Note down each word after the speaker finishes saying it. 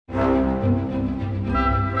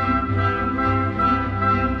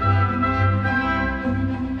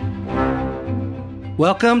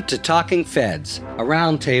Welcome to Talking Feds, a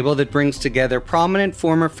roundtable that brings together prominent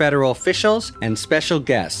former federal officials and special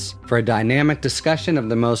guests for a dynamic discussion of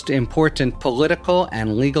the most important political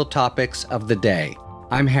and legal topics of the day.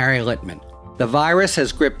 I'm Harry Litman. The virus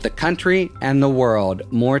has gripped the country and the world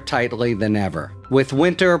more tightly than ever. With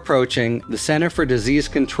winter approaching, the Center for Disease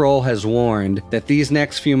Control has warned that these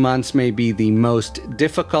next few months may be the most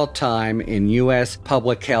difficult time in U.S.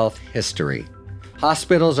 public health history.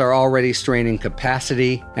 Hospitals are already straining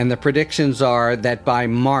capacity, and the predictions are that by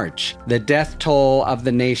March, the death toll of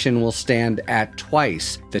the nation will stand at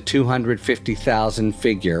twice the 250,000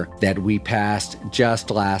 figure that we passed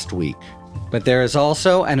just last week. But there is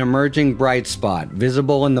also an emerging bright spot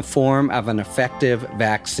visible in the form of an effective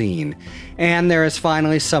vaccine. And there is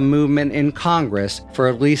finally some movement in Congress for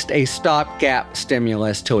at least a stopgap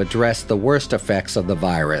stimulus to address the worst effects of the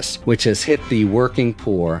virus, which has hit the working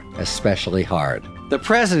poor especially hard. The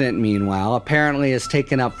president, meanwhile, apparently has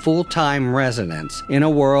taken up full-time residence in a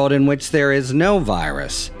world in which there is no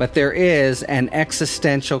virus, but there is an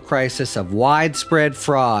existential crisis of widespread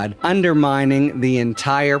fraud undermining the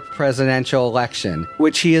entire presidential election,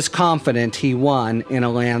 which he is confident he won in a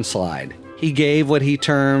landslide. He gave what he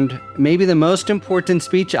termed maybe the most important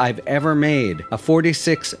speech I've ever made, a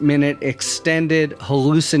 46-minute extended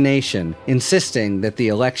hallucination, insisting that the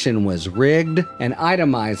election was rigged and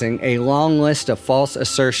itemizing a long list of false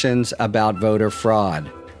assertions about voter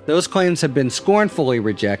fraud. Those claims have been scornfully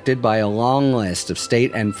rejected by a long list of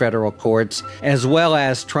state and federal courts, as well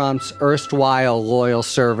as Trump's erstwhile loyal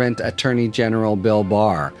servant, Attorney General Bill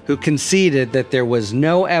Barr, who conceded that there was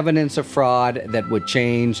no evidence of fraud that would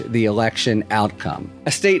change the election outcome.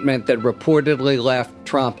 A statement that reportedly left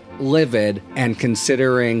Trump livid and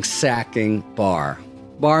considering sacking Barr.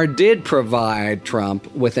 Barr did provide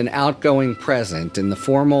Trump with an outgoing present in the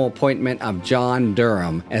formal appointment of John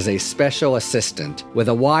Durham as a special assistant, with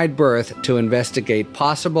a wide berth to investigate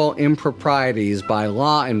possible improprieties by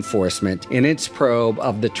law enforcement in its probe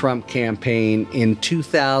of the Trump campaign in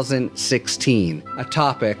 2016, a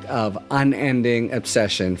topic of unending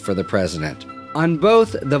obsession for the president. On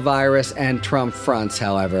both the virus and Trump fronts,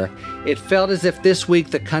 however, it felt as if this week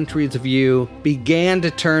the country's view began to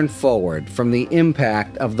turn forward from the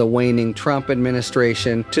impact of the waning Trump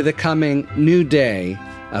administration to the coming new day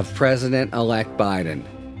of President-elect Biden.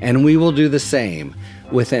 And we will do the same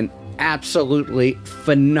with an absolutely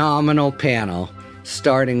phenomenal panel,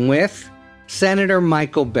 starting with Senator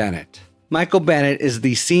Michael Bennet. Michael Bennet is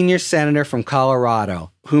the senior senator from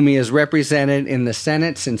Colorado, whom he has represented in the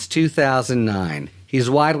Senate since 2009. He's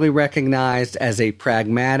widely recognized as a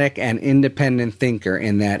pragmatic and independent thinker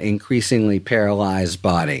in that increasingly paralyzed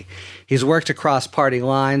body. He's worked across party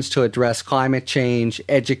lines to address climate change,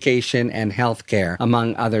 education, and healthcare,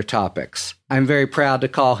 among other topics. I'm very proud to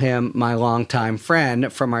call him my longtime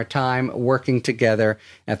friend from our time working together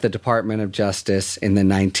at the Department of Justice in the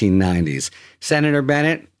 1990s. Senator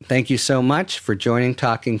Bennet, thank you so much for joining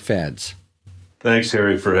Talking Feds. Thanks,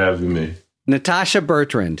 Harry, for having me. Natasha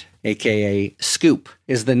Bertrand, a.k.a. Scoop,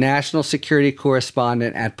 is the national security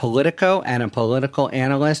correspondent at Politico and a political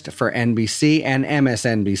analyst for NBC and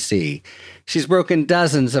MSNBC. She's broken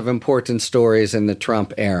dozens of important stories in the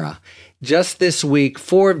Trump era. Just this week,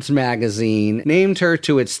 Forbes magazine named her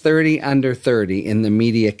to its 30 under 30 in the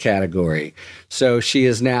media category. So she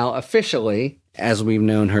is now officially, as we've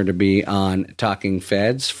known her to be on Talking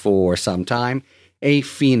Feds for some time, a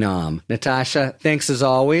phenom. Natasha, thanks as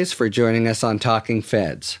always for joining us on Talking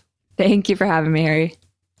Feds. Thank you for having me, Harry.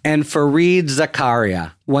 And Fareed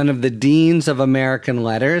Zakaria, one of the deans of American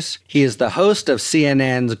Letters. He is the host of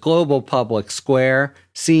CNN's Global Public Square,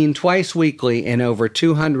 seen twice weekly in over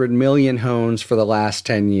 200 million homes for the last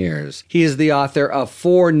 10 years. He is the author of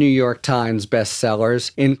 4 New York Times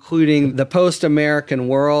bestsellers, including The Post-American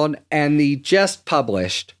World and the just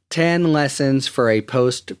published 10 Lessons for a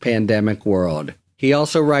Post-Pandemic World. He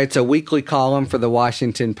also writes a weekly column for the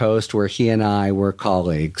Washington Post where he and I were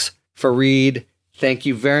colleagues. Fareed, thank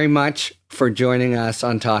you very much for joining us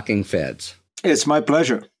on Talking Feds. It's my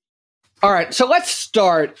pleasure. All right, so let's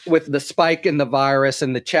start with the spike in the virus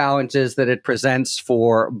and the challenges that it presents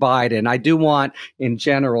for Biden. I do want, in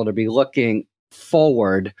general, to be looking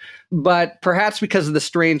forward, but perhaps because of the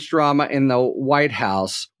strange drama in the White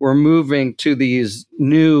House, we're moving to these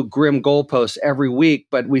new grim goalposts every week,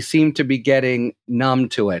 but we seem to be getting numb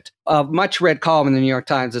to it. A much-read column in the New York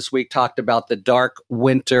Times this week talked about the dark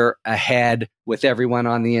winter ahead with everyone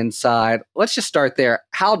on the inside. Let's just start there.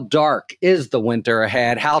 How dark is the winter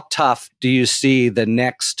ahead? How tough do you see the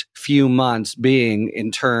next few months being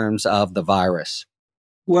in terms of the virus?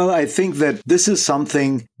 Well, I think that this is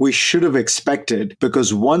something we should have expected,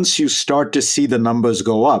 because once you start to see the numbers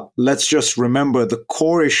go up, let's just remember the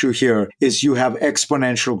core issue here is you have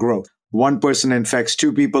exponential growth. One person infects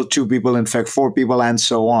two people infect four people, and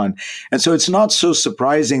so on. And so it's not so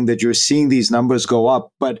surprising that you're seeing these numbers go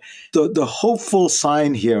up. But the hopeful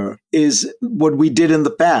sign here is what we did in the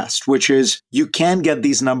past, which is you can get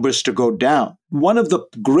these numbers to go down. One of the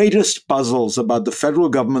greatest puzzles about the federal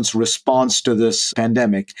government's response to this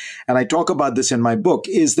pandemic, and I talk about this in my book,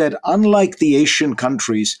 is that unlike the Asian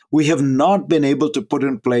countries, we have not been able to put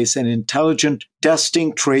in place an intelligent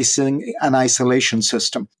testing, tracing, and isolation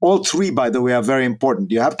system. All three, by the way, are very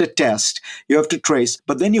important. You have to test, you have to trace,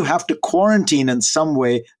 but then you have to quarantine in some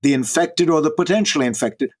way the infected or the potentially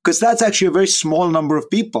infected, because that's actually a very small number of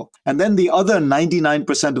people. And then the other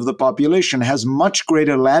 99% of the population has much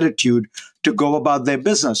greater latitude to go about their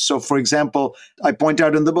business. So, for example, I point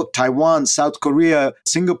out in the book, Taiwan, South Korea,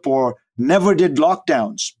 Singapore never did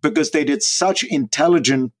lockdowns because they did such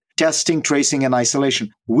intelligent testing, tracing, and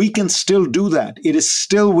isolation. We can still do that. It is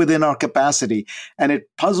still within our capacity. And it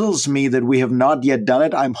puzzles me that we have not yet done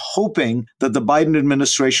it. I'm hoping that the Biden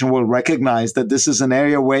administration will recognize that this is an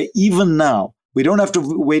area where even now, we don't have to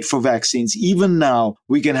wait for vaccines. Even now,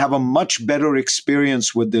 we can have a much better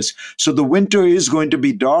experience with this. So the winter is going to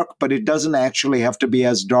be dark, but it doesn't actually have to be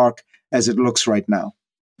as dark as it looks right now.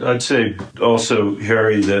 I'd say also,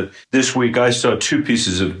 Harry, that this week I saw two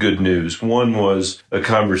pieces of good news. One was a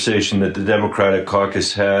conversation that the Democratic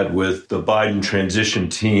caucus had with the Biden transition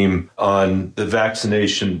team on the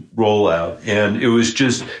vaccination rollout. And it was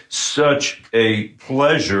just such a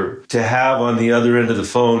pleasure to have on the other end of the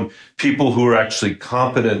phone people who are actually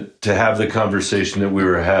competent to have the conversation that we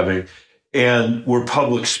were having and were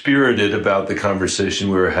public spirited about the conversation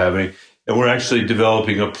we were having. And we're actually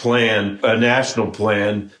developing a plan, a national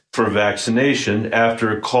plan for vaccination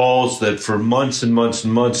after calls that for months and months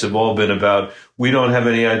and months have all been about, we don't have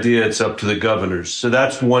any idea, it's up to the governors. So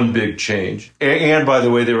that's one big change. And by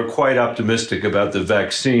the way, they were quite optimistic about the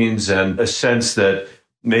vaccines and a sense that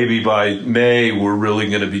maybe by May, we're really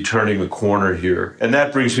going to be turning the corner here. And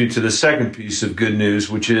that brings me to the second piece of good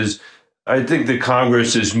news, which is I think the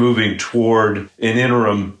Congress is moving toward an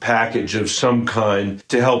interim package of some kind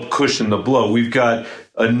to help cushion the blow. We've got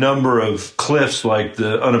a number of cliffs like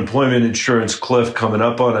the unemployment insurance cliff coming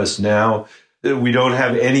up on us now. We don't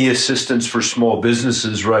have any assistance for small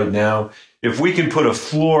businesses right now. If we can put a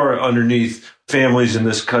floor underneath families in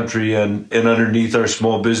this country and underneath our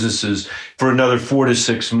small businesses for another 4 to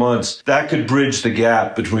 6 months, that could bridge the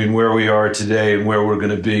gap between where we are today and where we're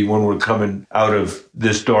going to be when we're coming out of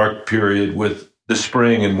this dark period with the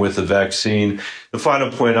spring and with the vaccine. The final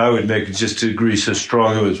point I would make is just to agree so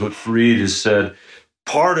strongly with what Fareed has said.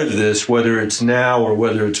 Part of this, whether it's now or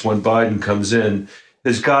whether it's when Biden comes in,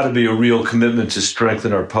 has got to be a real commitment to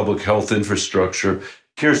strengthen our public health infrastructure.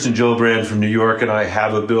 Kirsten Gillibrand from New York and I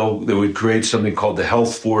have a bill that would create something called the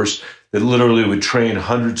Health Force that literally would train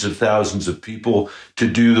hundreds of thousands of people to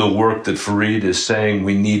do the work that Fareed is saying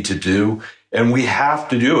we need to do. And we have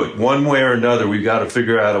to do it one way or another. We've got to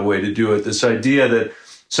figure out a way to do it. This idea that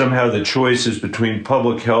somehow the choice is between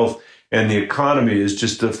public health and the economy is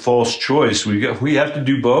just a false choice. We have to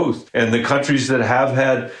do both. And the countries that have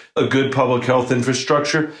had a good public health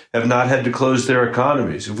infrastructure have not had to close their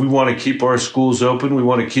economies. If we want to keep our schools open, we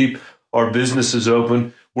want to keep our businesses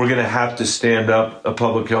open, we're going to have to stand up a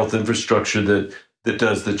public health infrastructure that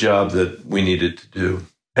does the job that we need it to do.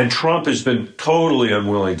 And Trump has been totally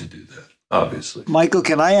unwilling to do that, obviously. Michael,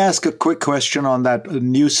 can I ask a quick question on that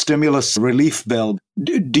new stimulus relief bill?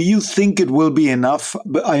 Do you think it will be enough?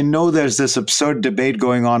 I know there's this absurd debate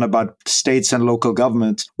going on about states and local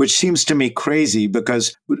governments, which seems to me crazy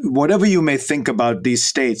because whatever you may think about these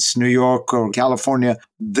states, New York or California,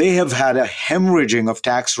 they have had a hemorrhaging of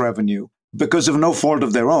tax revenue because of no fault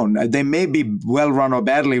of their own. They may be well run or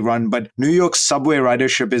badly run, but New York's subway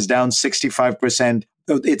ridership is down 65%.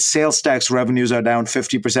 Its sales tax revenues are down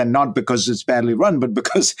 50%, not because it's badly run, but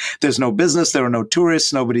because there's no business, there are no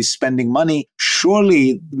tourists, nobody's spending money.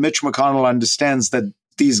 Surely Mitch McConnell understands that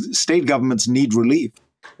these state governments need relief.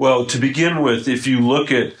 Well, to begin with, if you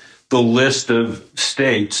look at the list of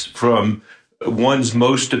states from one's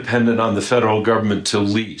most dependent on the federal government to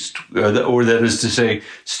least, or that is to say,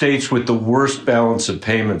 states with the worst balance of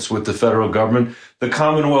payments with the federal government, the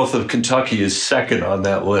Commonwealth of Kentucky is second on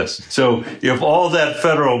that list. So if all that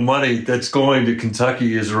federal money that's going to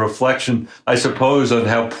Kentucky is a reflection, I suppose, on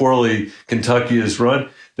how poorly Kentucky is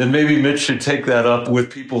run, then maybe Mitch should take that up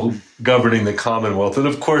with people governing the Commonwealth. And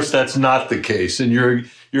of course, that's not the case. And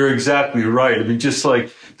you're exactly right. I mean, just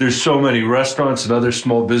like There's so many restaurants and other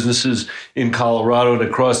small businesses in Colorado and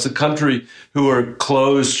across the country who are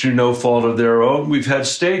closed through no fault of their own. We've had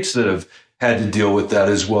states that have had to deal with that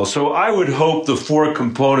as well. So I would hope the four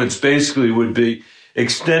components basically would be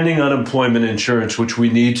extending unemployment insurance, which we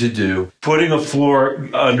need to do, putting a floor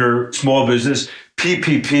under small business.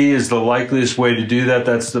 PPP is the likeliest way to do that.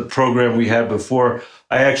 That's the program we had before.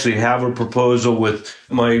 I actually have a proposal with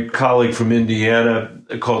my colleague from Indiana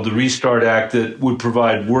called the Restart Act that would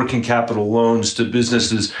provide working capital loans to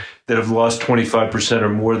businesses that have lost 25% or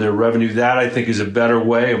more of their revenue. That, I think, is a better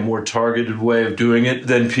way, a more targeted way of doing it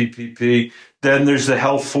than PPP. Then there's the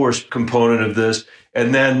health force component of this,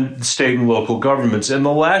 and then state and local governments. And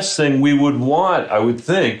the last thing we would want, I would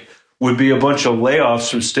think, would be a bunch of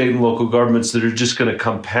layoffs from state and local governments that are just going to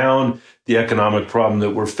compound the economic problem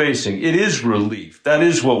that we're facing. It is relief. That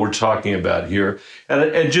is what we're talking about here.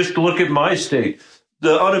 And just look at my state.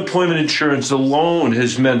 The unemployment insurance alone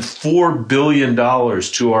has meant $4 billion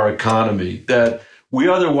to our economy that we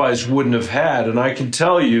otherwise wouldn't have had. And I can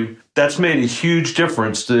tell you that's made a huge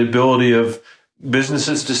difference to the ability of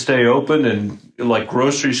businesses to stay open, and like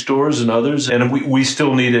grocery stores and others. And we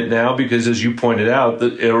still need it now because, as you pointed out,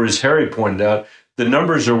 or as Harry pointed out, the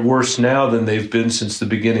numbers are worse now than they've been since the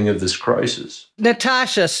beginning of this crisis.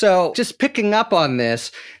 Natasha, so just picking up on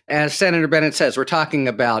this, as Senator Bennet says, we're talking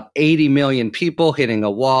about 80 million people hitting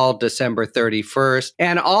a wall December 31st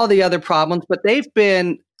and all the other problems, but they've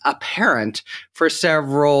been apparent for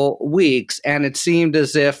several weeks. And it seemed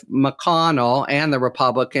as if McConnell and the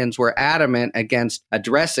Republicans were adamant against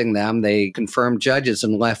addressing them. They confirmed judges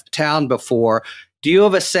and left town before. Do you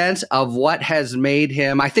have a sense of what has made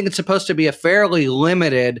him? I think it's supposed to be a fairly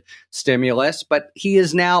limited stimulus, but he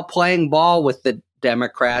is now playing ball with the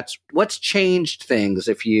Democrats. What's changed things,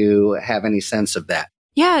 if you have any sense of that?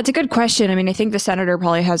 Yeah, it's a good question. I mean, I think the senator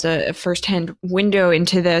probably has a firsthand window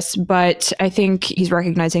into this, but I think he's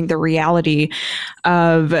recognizing the reality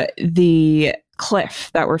of the cliff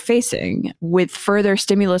that we're facing. With further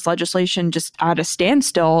stimulus legislation just at a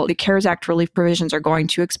standstill, the CARES Act relief provisions are going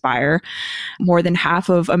to expire. More than half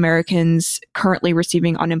of Americans currently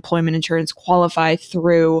receiving unemployment insurance qualify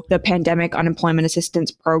through the Pandemic Unemployment Assistance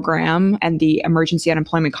Program and the Emergency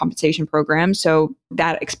Unemployment Compensation Program. So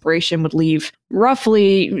that expiration would leave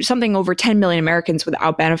roughly something over 10 million Americans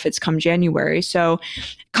without benefits come January. So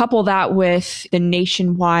couple that with the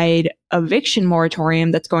nationwide eviction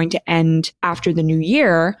moratorium that's going to end after the new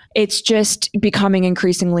year, it's just becoming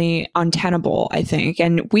increasingly untenable, I think.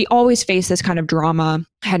 And we always face this kind of drama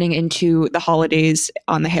heading into the holidays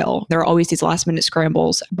on the Hill. There are always these last minute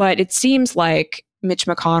scrambles, but it seems like Mitch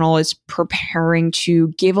McConnell is preparing to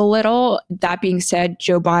give a little. That being said,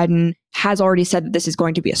 Joe Biden has already said that this is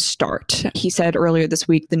going to be a start. He said earlier this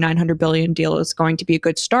week the $900 billion deal is going to be a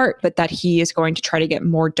good start, but that he is going to try to get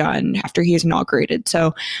more done after he is inaugurated.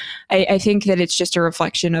 So I think that it's just a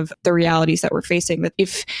reflection of the realities that we're facing, that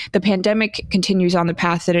if the pandemic continues on the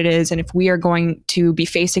path that it is, and if we are going to be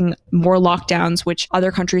facing more lockdowns, which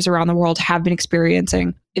other countries around the world have been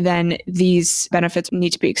experiencing, then these benefits need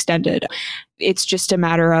to be extended. It's just a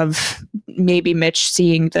matter of maybe Mitch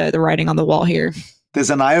seeing the writing on the wall here. There's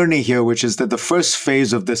an irony here, which is that the first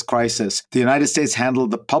phase of this crisis, the United States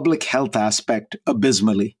handled the public health aspect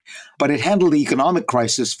abysmally, but it handled the economic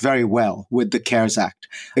crisis very well with the CARES Act.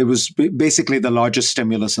 It was basically the largest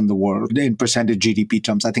stimulus in the world in percentage GDP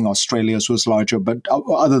terms. I think Australia's was larger, but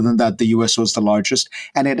other than that, the US was the largest.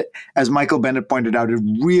 And it, as Michael Bennet pointed out, it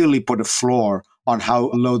really put a floor on how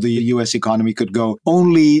low the U.S. economy could go.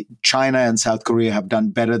 Only China and South Korea have done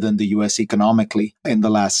better than the U.S. economically in the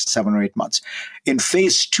last 7 or 8 months. In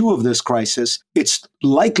phase 2 of this crisis, it's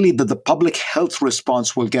likely that the public health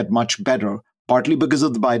response will get much better, partly because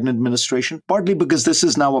of the Biden administration, partly because this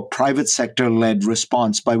is now a private sector-led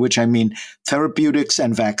response, by which I mean therapeutics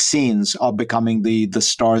and vaccines are becoming the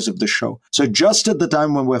stars of the show. So just at the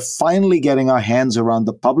time when we're finally getting our hands around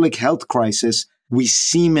the public health crisis, we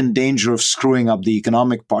seem in danger of screwing up the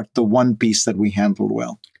economic part, the one piece that we handled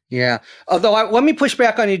well. Yeah. Although let me push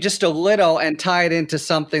back on you just a little and tie it into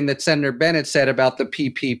something that Senator Bennet said about the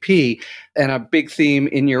PPP and a big theme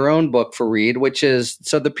in your own book for Read, which is,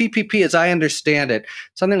 so the PPP, as I understand it,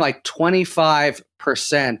 something like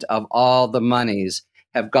 25% of all the monies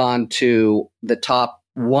have gone to the top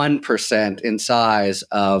 1% in size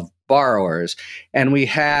of borrowers. And we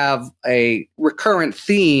have a recurrent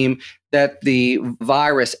theme that the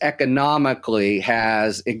virus economically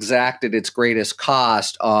has exacted its greatest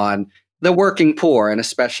cost on the working poor, and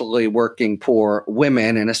especially working poor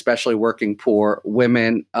women, and especially working poor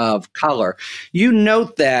women of color. You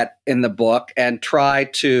note that in the book and try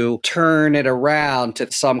to turn it around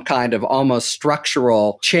to some kind of almost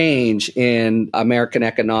structural change in American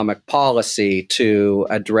economic policy to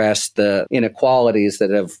address the inequalities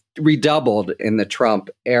that have redoubled in the Trump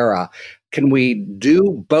era. Can we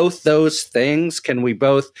do both those things? Can we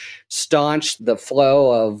both staunch the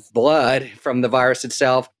flow of blood from the virus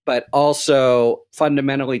itself, but also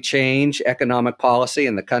fundamentally change economic policy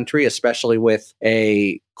in the country, especially with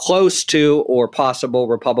a close to or possible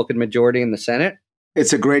Republican majority in the Senate?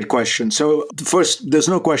 It's a great question. So first, there's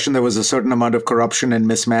no question there was a certain amount of corruption and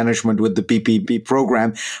mismanagement with the PPP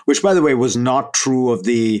program, which, by the way, was not true of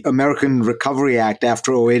the American Recovery Act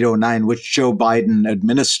after 08-09, which Joe Biden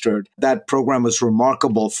administered. That program was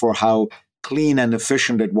remarkable for how clean and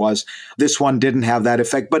efficient it was. This one didn't have that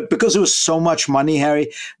effect. But because it was so much money,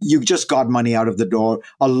 Harry, you just got money out of the door.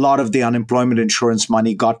 A lot of the unemployment insurance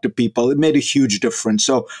money got to people. It made a huge difference.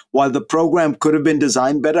 So while the program could have been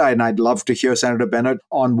designed better, and I'd love to hear Senator Bennet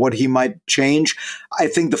on what he might change, I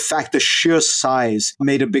think the sheer size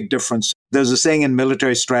made a big difference. There's a saying in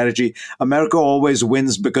military strategy, America always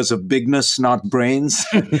wins because of bigness, not brains.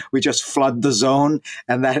 We just flood the zone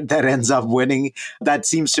and that ends up winning. That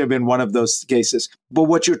seems to have been one of those cases. But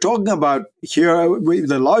what you're talking about here,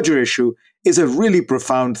 the larger issue, is a really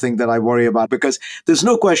profound thing that I worry about, because there's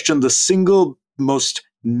no question the single most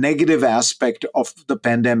negative aspect of the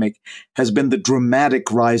pandemic has been the dramatic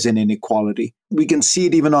rise in inequality. We can see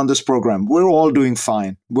it even on this program. We're all doing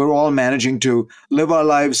fine. We're all managing to live our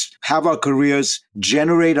lives, have our careers,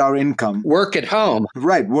 generate our income. Work at home.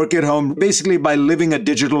 Right, work at home, basically by living a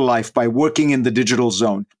digital life, by working in the digital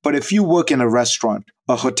zone. But if you work in a restaurant,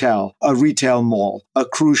 a hotel, a retail mall, a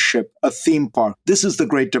cruise ship, a theme park, this is the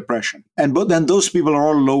Great Depression. But then those people are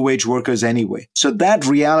all low-wage workers anyway. So that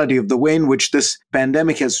reality of the way in which this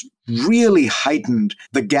pandemic has really heightened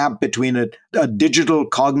the gap between a digital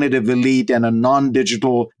cognitive elite and a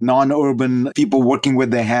non-digital, non-urban people working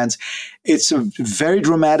with their hands. It's very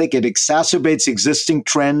dramatic. It exacerbates existing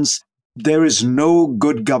trends. There is no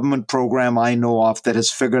good government program I know of that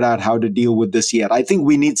has figured out how to deal with this yet. I think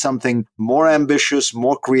we need something more ambitious,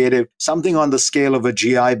 more creative, something on the scale of a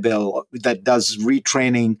GI Bill that does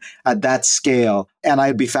retraining at that scale. And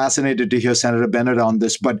I'd be fascinated to hear Senator Bennet on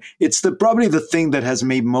this, but it's probably the thing that has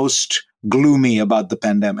made most gloomy about the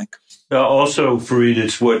pandemic. Also, Fareed,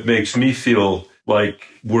 it's what makes me feel like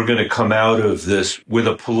we're going to come out of this with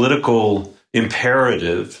a political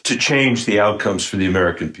imperative to change the outcomes for the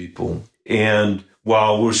American people. And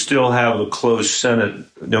while we'll still have a close Senate,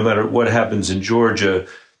 no matter what happens in Georgia,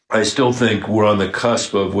 I still think we're on the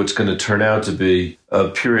cusp of what's going to turn out to be a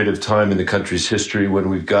period of time in the country's history when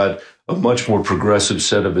we've got a much more progressive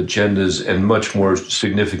set of agendas and much more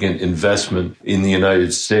significant investment in the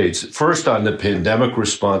United States. First, on the pandemic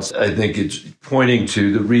response, I think it's pointing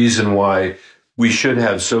to the reason why we should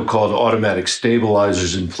have so-called automatic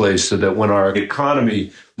stabilizers in place so that when our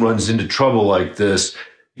economy runs into trouble like this,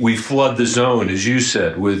 we flood the zone, as you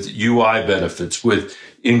said, with UI benefits, with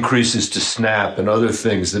increases to SNAP and other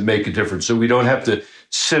things that make a difference. So we don't have to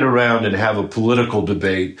sit around and have a political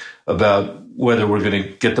debate about whether we're going to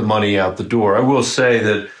get the money out the door. I will say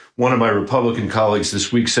that one of my Republican colleagues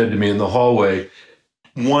this week said to me in the hallway,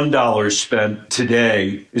 $1 spent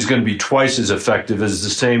today is going to be twice as effective as the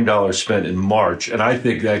same dollar spent in March. And I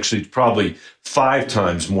think actually it's probably 5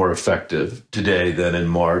 times more effective today than in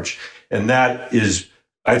March. And that is,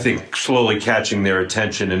 I think, slowly catching their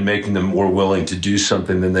attention and making them more willing to do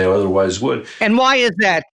something than they otherwise would. And why is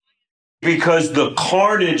that? Because the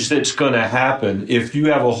carnage that's going to happen if you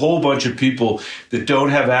have a whole bunch of people that don't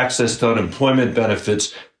have access to unemployment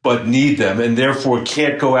benefits but need them and therefore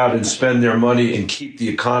can't go out and spend their money and keep the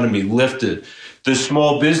economy lifted. The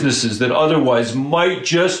small businesses that otherwise might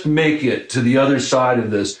just make it to the other side of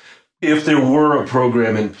this if there were a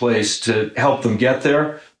program in place to help them get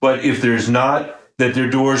there. But if there's not, that their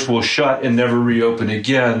doors will shut and never reopen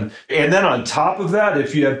again. And then on top of that,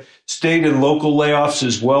 if you have state and local layoffs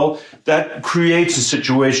as well, that creates a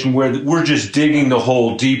situation where we're just digging the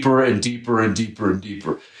hole deeper and deeper and deeper and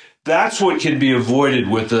deeper. That's what can be avoided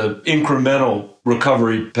with the incremental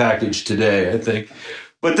recovery package today, I think.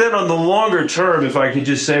 But then on the longer term, if I could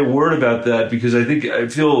just say a word about that, because I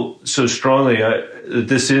feel so strongly that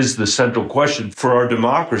this is the central question for our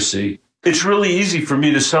democracy. It's really easy for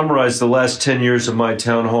me to summarize the last 10 years of my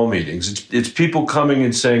town hall meetings. It's people coming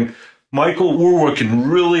and saying, Michael, we're working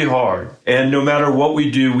really hard. And no matter what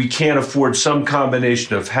we do, we can't afford some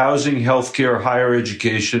combination of housing, healthcare, higher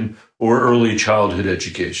education, or early childhood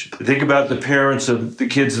education. Think about the parents of the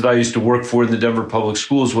kids that I used to work for in the Denver Public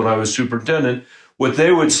Schools when I was superintendent. What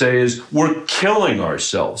they would say is, we're killing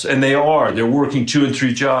ourselves. And they are. They're working 2 and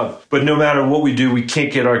 3 jobs. But no matter what we do, we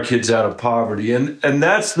can't get our kids out of poverty. And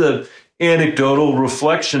that's the anecdotal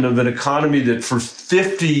reflection of an economy that for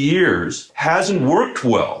 50 years hasn't worked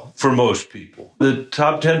well for most people. The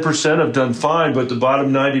top 10% have done fine, but the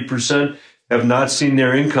bottom 90% have not seen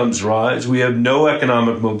their incomes rise. We have no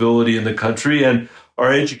economic mobility in the country, and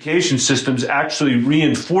our education system's actually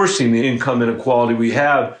reinforcing the income inequality we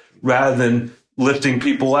have rather than lifting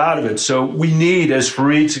people out of it. So we need, as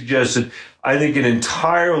Fareed suggested, I think an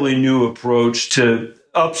entirely new approach to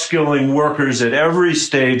upskilling workers at every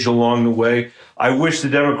stage along the way. I wish the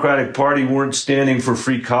Democratic Party weren't standing for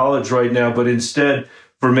free college right now, but instead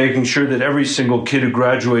for making sure that every single kid who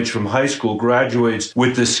graduates from high school graduates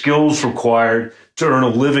with the skills required to earn a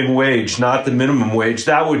living wage, not the minimum wage.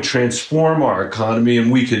 That would transform our economy,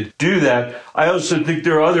 and we could do that. I also think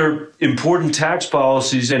there are other important tax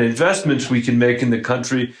policies and investments we can make in the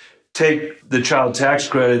country. Take the child tax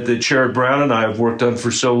credit that Sherrod Brown and I have worked on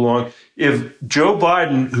for so long. If Joe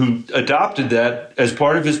Biden, who adopted that as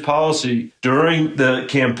part of his policy during the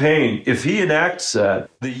campaign, if he enacts that,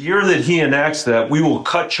 the year that he enacts that, we will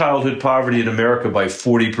cut childhood poverty in America by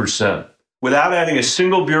 40%. Without adding a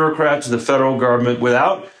single bureaucrat to the federal government,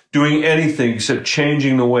 without doing anything except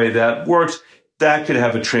changing the way that works, that could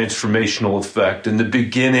have a transformational effect and the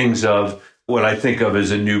beginnings of what I think of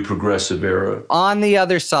as a new progressive era. On the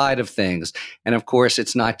other side of things, and of course,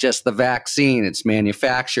 it's not just the vaccine, it's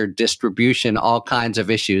manufacture, distribution, all kinds of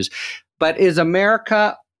issues. But is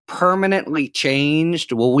America permanently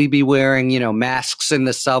changed? Will we be wearing, masks in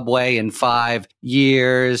the subway in 5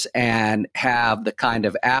 years and have the kind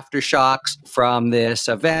of aftershocks from this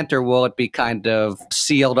event? Or will it be kind of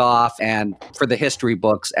sealed off and for the history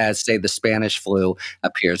books, as say the Spanish flu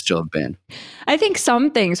appears to have been? I think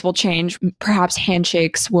some things will change. Perhaps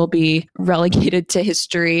handshakes will be relegated to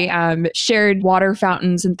history. Shared water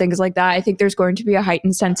fountains and things like that. I think there's going to be a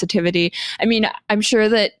heightened sensitivity. I mean, I'm sure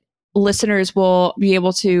that listeners will be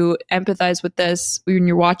able to empathize with this when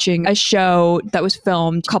you're watching a show that was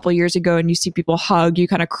filmed a couple of years ago and you see people hug, you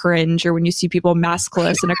kind of cringe, or when you see people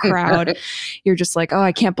maskless in a crowd, you're just like, oh,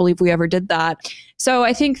 I can't believe we ever did that. So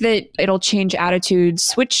I think that it'll change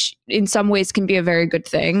attitudes, which in some ways can be a very good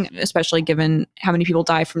thing, especially given how many people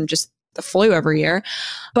die from just the flu every year.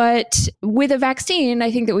 But with a vaccine,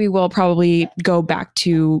 I think that we will probably go back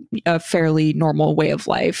to a fairly normal way of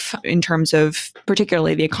life in terms of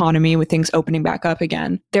particularly the economy with things opening back up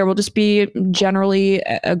again. There will just be generally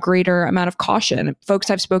a greater amount of caution. Folks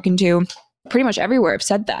I've spoken to pretty much everywhere have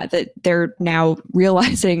said that they're now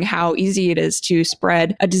realizing how easy it is to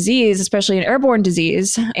spread a disease, especially an airborne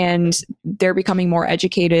disease, and they're becoming more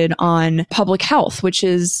educated on public health, which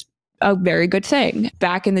is a very good thing.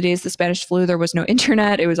 Back in the days of the Spanish flu, there was no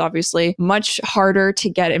internet. It was obviously much harder to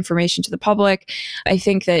get information to the public. I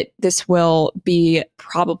think that this will be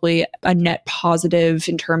probably a net positive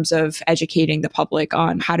in terms of educating the public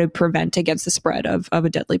on how to prevent against the spread of a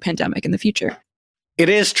deadly pandemic in the future. It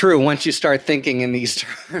is true. Once you start thinking in these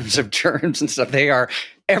terms of germs and stuff, they are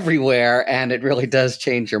everywhere, and it really does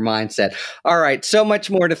change your mindset. All right, so much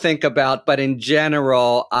more to think about, but in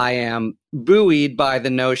general, I am buoyed by the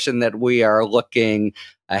notion that we are looking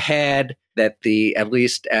ahead, that at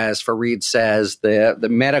least as Fareed says, the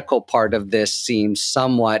medical part of this seems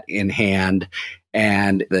somewhat in hand,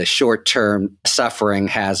 and the short-term suffering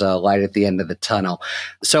has a light at the end of the tunnel.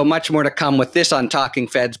 So much more to come with this on Talking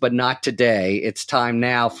Feds, but not today. It's time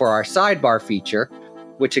now for our sidebar feature,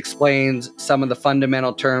 which explains some of the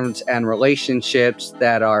fundamental terms and relationships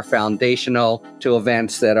that are foundational to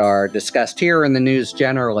events that are discussed here in the news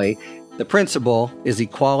generally. The principle is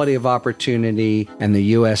equality of opportunity and the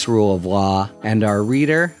U.S. rule of law, and our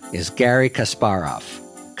reader is Garry Kasparov.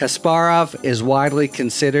 Kasparov is widely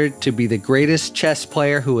considered to be the greatest chess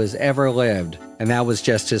player who has ever lived, and that was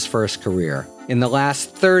just his first career. In the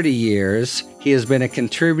last 30 years, he has been a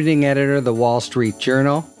contributing editor of the Wall Street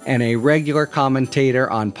Journal and a regular commentator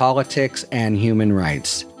on politics and human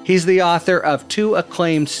rights. He's the author of 2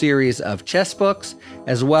 acclaimed series of chess books,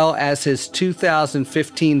 as well as his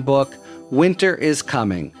 2015 book, Winter is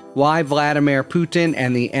Coming: Why Vladimir Putin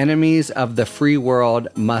and the Enemies of the Free World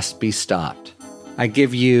Must Be Stopped. I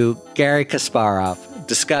give you Garry Kasparov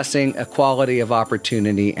discussing equality of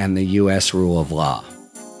opportunity and the U.S. rule of law.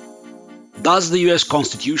 Does the U.S.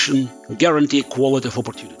 Constitution guarantee equality of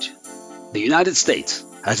opportunity? The United States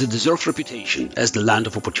has a deserved reputation as the land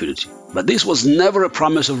of opportunity. But this was never a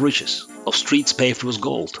promise of riches, of streets paved with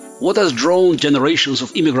gold. What has drawn generations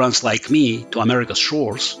of immigrants like me to America's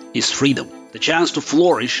shores is freedom, the chance to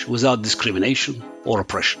flourish without discrimination or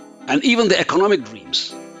oppression. And even the economic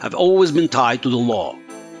dreams have always been tied to the law,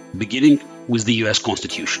 beginning with the US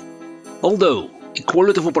Constitution. Although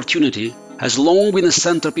equality of opportunity has long been a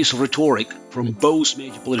centerpiece of rhetoric from both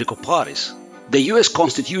major political parties, the US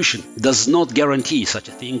Constitution does not guarantee such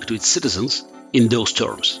a thing to its citizens in those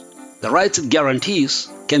terms. The rights it guarantees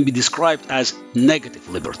can be described as negative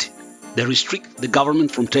liberty. They restrict the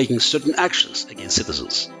government from taking certain actions against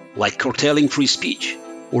citizens, like curtailing free speech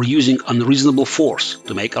or using unreasonable force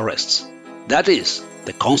to make arrests. That is,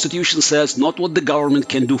 the Constitution says not what the government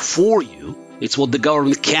can do for you, it's what the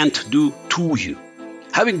government can't do to you.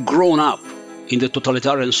 Having grown up in the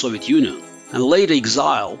totalitarian Soviet Union and later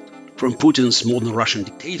exiled from Putin's modern Russian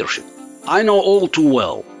dictatorship, I know all too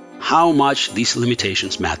well how much these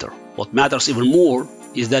limitations matter. What matters even more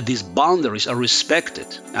is that these boundaries are respected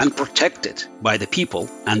and protected by the people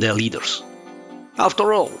and their leaders.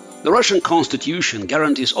 After all, the Russian Constitution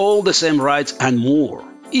guarantees all the same rights and more,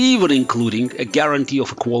 even including a guarantee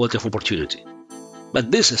of equality of opportunity.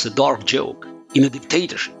 But this is a dark joke in a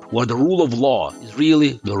dictatorship where the rule of law is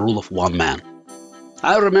really the rule of one man.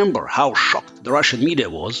 I remember how shocked the Russian media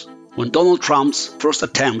was when Donald Trump's first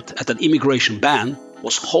attempt at an immigration ban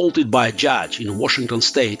was halted by a judge in Washington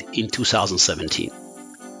state in 2017.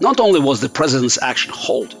 Not only was the president's action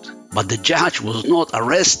halted, but the judge was not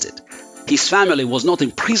arrested. His family was not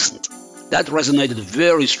imprisoned. That resonated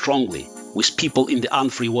very strongly with people in the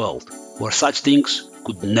unfree world, where such things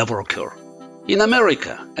could never occur. In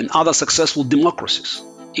America and other successful democracies,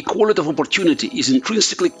 equality of opportunity is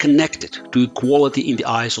intrinsically connected to equality in the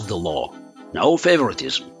eyes of the law. No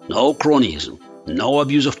favoritism, no cronyism, no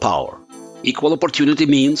abuse of power. Equal opportunity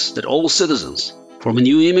means that all citizens, from a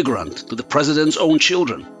new immigrant to the president's own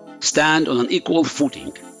children, stand on an equal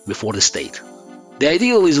footing before the state. The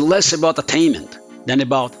ideal is less about attainment than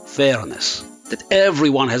about fairness, that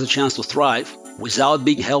everyone has a chance to thrive without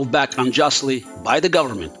being held back unjustly by the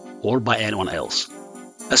government or by anyone else.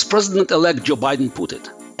 As President-elect Joe Biden put it,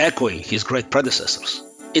 echoing his great predecessors,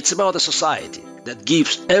 it's about a society that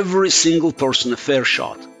gives every single person a fair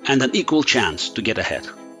shot and an equal chance to get ahead.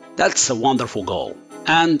 That's a wonderful goal.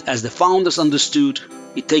 And as the founders understood,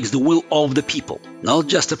 it takes the will of the people, not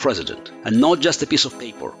just a president and not just a piece of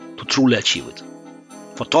paper, to truly achieve it.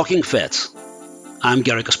 For Talking Feds, I'm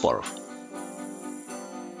Garry Kasparov.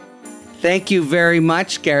 Thank you very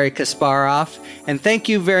much, Garry Kasparov, and thank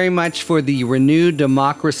you very much for the Renewed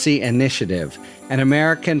Democracy Initiative, an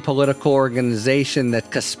American political organization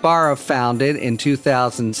that Kasparov founded in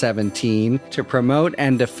 2017 to promote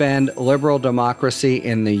and defend liberal democracy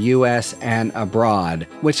in the U.S. and abroad,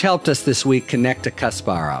 which helped us this week connect to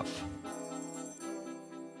Kasparov.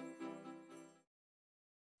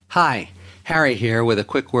 Hi, Harry here with a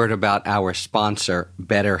quick word about our sponsor,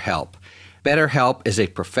 BetterHelp. BetterHelp is a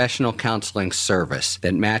professional counseling service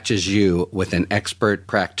that matches you with an expert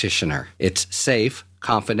practitioner. It's safe,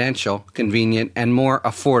 confidential, convenient, and more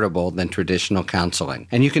affordable than traditional counseling.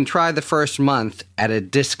 And you can try the first month at a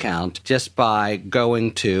discount just by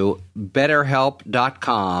going to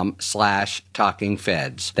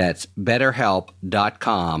betterhelp.com/talkingfeds. That's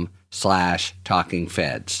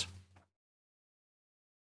betterhelp.com/talkingfeds.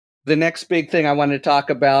 The next big thing I want to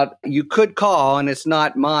talk about, you could call, and it's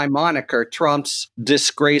not my moniker, Trump's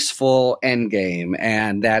disgraceful endgame.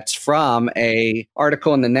 And that's from an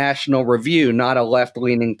article in the National Review, not a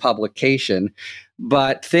left-leaning publication.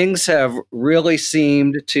 But things have really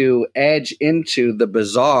seemed to edge into the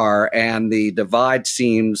bizarre, and the divide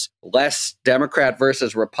seems less Democrat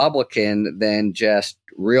versus Republican than just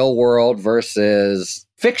real world versus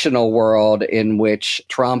fictional world, in which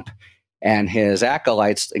Trump and his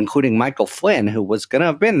acolytes, including Michael Flynn, who was going to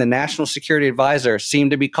have been the national security advisor,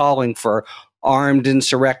 seemed to be calling for armed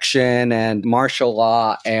insurrection and martial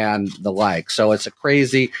law and the like. So it's a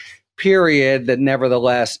crazy period that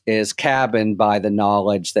nevertheless is cabined by the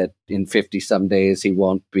knowledge that in 50-some days he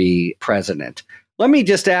won't be president. Let me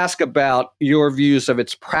just ask about your views of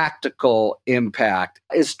its practical impact.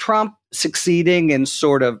 Is Trump succeeding in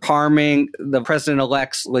sort of harming the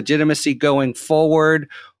president-elect's legitimacy going forward?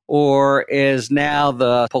 Or is now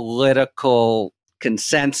the political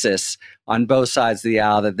consensus on both sides of the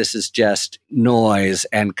aisle that this is just noise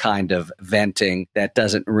and kind of venting that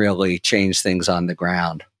doesn't really change things on the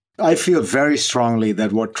ground? I feel very strongly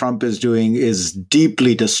that what Trump is doing is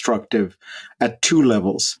deeply destructive at two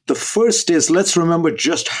levels. The first is, let's remember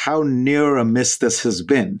just how near a miss this has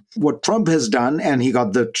been. What Trump has done, and he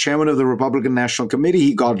got the chairman of the Republican National Committee,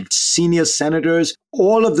 he got senior senators,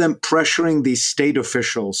 all of them pressuring these state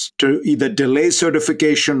officials to either delay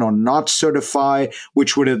certification or not certify,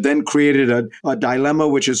 which would have then created a dilemma,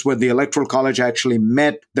 which is where the Electoral College actually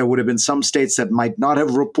met. There would have been some states that might not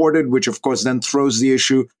have reported, which of course then throws the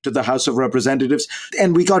issue to the House of Representatives.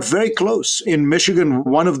 And we got very close. In Michigan,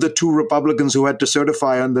 one of the two Republicans who had to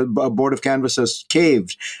certify on the Board of Canvassers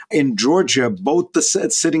caved. In Georgia, both the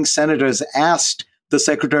sitting senators asked the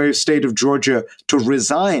Secretary of State of Georgia to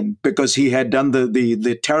resign because he had done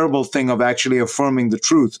the terrible thing of actually affirming the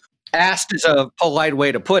truth. Asked is a polite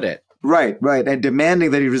way to put it. Right. And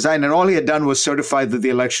demanding that he resign. And all he had done was certify that the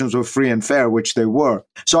elections were free and fair, which they were.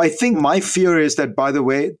 So I think my fear is that, by the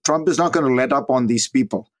way, Trump is not going to let up on these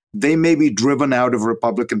people. They may be driven out of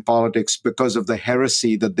Republican politics because of the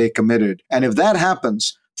heresy that they committed. And if that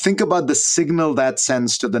happens, think about the signal that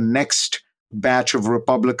sends to the next batch of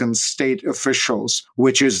Republican state officials,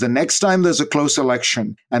 which is the next time there's a close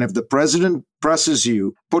election, and if the president presses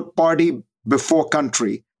you, put party before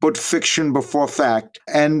country, put fiction before fact,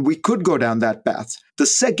 and we could go down that path. The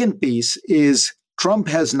second piece is Trump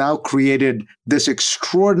has now created this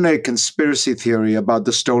extraordinary conspiracy theory about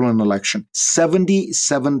the stolen election.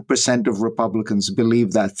 77% of Republicans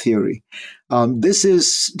believe that theory. This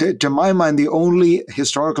is, to my mind, the only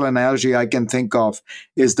historical analogy I can think of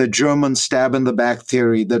is the German stab in the back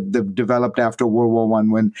theory that developed after World War I,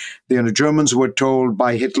 when the Germans were told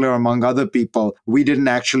by Hitler, among other people, we didn't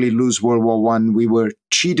actually lose World War I. We were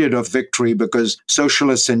cheated of victory because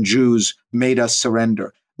socialists and Jews made us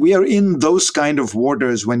surrender. We are in those kind of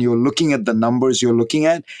waters when you're looking at the numbers you're looking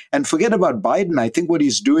at. And forget about Biden. I think what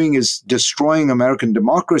he's doing is destroying American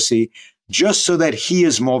democracy just so that he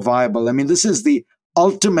is more viable. I mean, this is the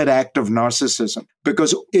ultimate act of narcissism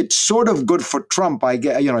because it's sort of good for Trump.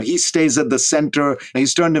 He stays at the center.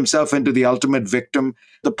 He's turned himself into the ultimate victim.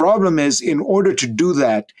 The problem is, in order to do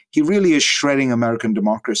that, he really is shredding American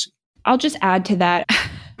democracy. I'll just add to that.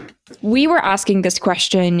 We were asking this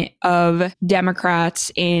question of Democrats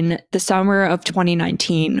in the summer of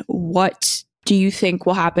 2019. What do you think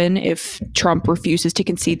will happen if Trump refuses to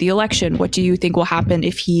concede the election? What do you think will happen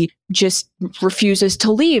if he just refuses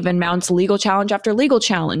to leave and mounts legal challenge after legal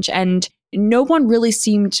challenge? And no one really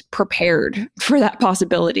seemed prepared for that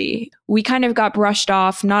possibility. We kind of got brushed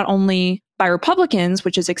off not only by Republicans,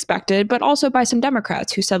 which is expected, but also by some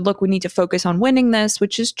Democrats who said, look, we need to focus on winning this,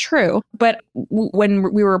 which is true. But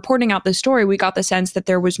when we were reporting out this story, we got the sense that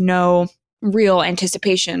there was no real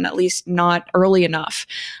anticipation, at least not early enough,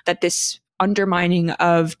 that this undermining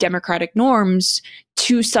of democratic norms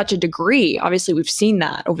to such a degree, obviously we've seen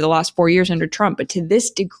that over the last 4 years under Trump, but to this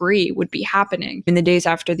degree would be happening in the days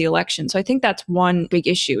after the election. So I think that's one big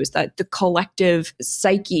issue, is that the collective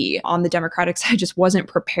psyche on the Democratic side just wasn't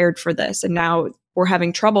prepared for this. And now we're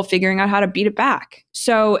having trouble figuring out how to beat it back.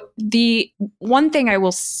 So the one thing I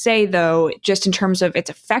will say, though, just in terms of its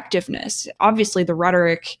effectiveness, obviously the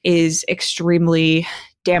rhetoric is extremely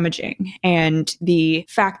damaging. And the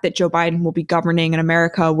fact that Joe Biden will be governing in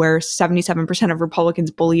America where 77% of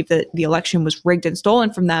Republicans believe that the election was rigged and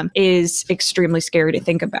stolen from them is extremely scary to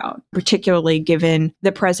think about, particularly given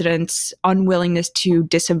the president's unwillingness to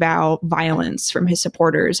disavow violence from his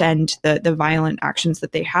supporters and the violent actions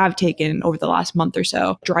that they have taken over the last month or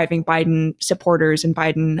so, driving Biden supporters and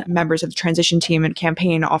Biden members of the transition team and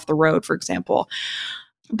campaign off the road, for example.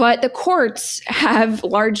 But the courts have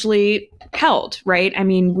largely held, right? I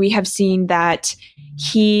mean, we have seen that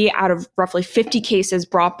he, out of roughly 50 cases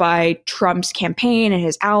brought by Trump's campaign and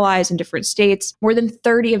his allies in different states, more than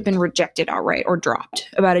 30 have been rejected outright or dropped.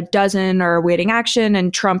 About a dozen are awaiting action,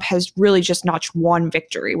 and Trump has really just notched one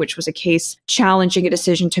victory, which was a case challenging a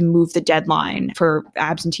decision to move the deadline for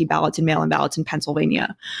absentee ballots and mail-in ballots in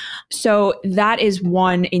Pennsylvania. So that is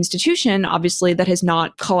one institution, obviously, that has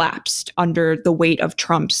not collapsed under the weight of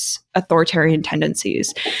Trump's authoritarian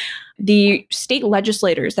tendencies. The state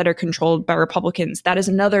legislators that are controlled by Republicans, that is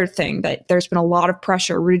another thing that there's been a lot of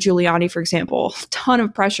pressure. Rudy Giuliani, for example, a ton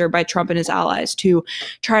of pressure by Trump and his allies to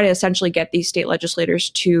try to essentially get these state legislators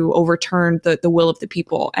to overturn the will of the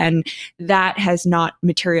people. And that has not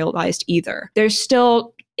materialized either. There's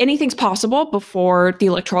still anything's possible before the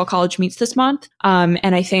Electoral College meets this month.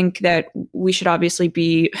 And I think that we should obviously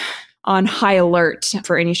be on high alert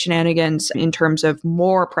for any shenanigans in terms of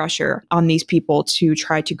more pressure on these people to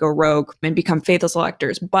try to go rogue and become faithless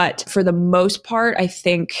electors. But for the most part, I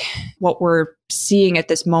think what we're seeing at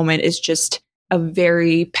this moment is just a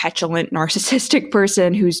very petulant, narcissistic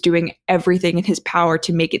person who's doing everything in his power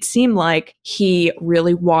to make it seem like he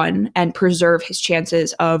really won and preserve his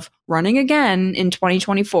chances of running again in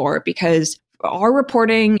 2024, because our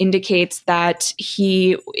reporting indicates that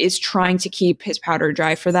he is trying to keep his powder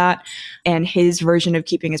dry for that. And his version of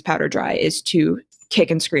keeping his powder dry is to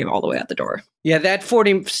kick and scream all the way out the door. Yeah, that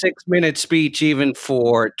 46-minute speech, even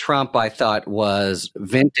for Trump, I thought was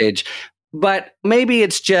vintage. But maybe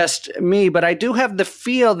it's just me, but I do have the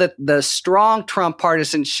feel that the strong Trump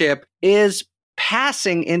partisanship is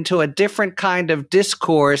passing into a different kind of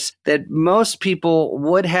discourse that most people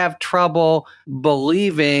would have trouble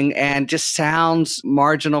believing and just sounds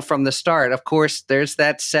marginal from the start. Of course, there's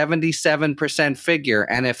that 77% figure.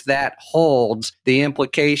 And if that holds, the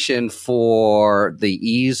implication for the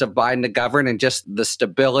ease of Biden to govern and just the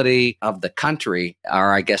stability of the country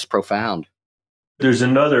are, I guess, profound. There's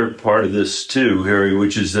another part of this too, Harry,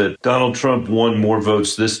 which is that Donald Trump won more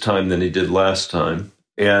votes this time than he did last time.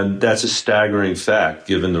 And that's a staggering fact,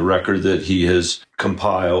 given the record that he has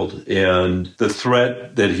compiled. And the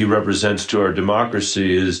threat that he represents to our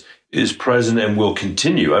democracy is present and will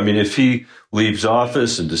continue. I mean, if he leaves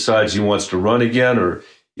office and decides he wants to run again, or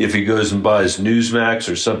if he goes and buys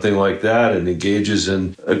Newsmax or something like that and engages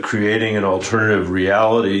in creating an alternative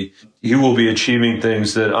reality, he will be achieving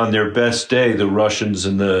things that on their best day, the Russians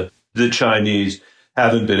and the Chinese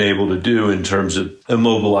haven't been able to do in terms of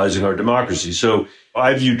immobilizing our democracy. So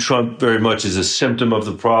I view Trump very much as a symptom of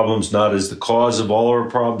the problems, not as the cause of all our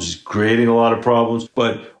problems. He's creating a lot of problems,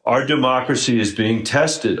 but our democracy is being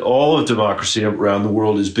tested. All of democracy around the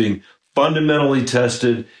world is being fundamentally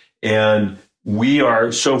tested, and we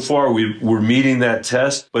are, so far, we're meeting that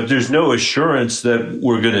test, but there's no assurance that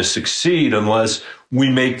we're going to succeed unless we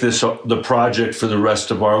make this the project for the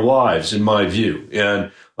rest of our lives, in my view.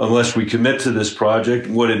 And unless we commit to this project,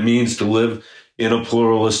 what it means to live in a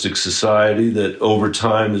pluralistic society that over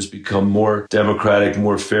time has become more democratic,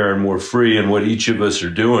 more fair, and more free, and what each of us are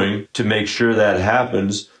doing to make sure that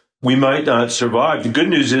happens, we might not survive. The good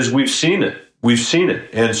news is we've seen it. We've seen it.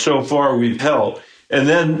 And so far we've held. And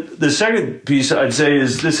then the second piece I'd say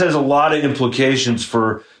is this has a lot of implications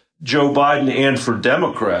for Joe Biden and for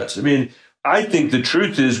Democrats. I mean, I think the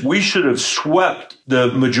truth is we should have swept the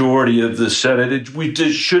majority of the Senate. We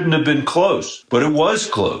just shouldn't have been close, but it was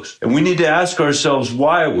close. And we need to ask ourselves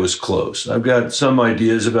why it was close. I've got some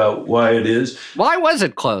ideas about why it is. Why was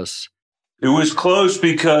it close? It was close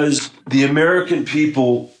because the American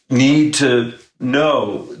people need to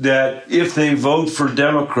know that if they vote for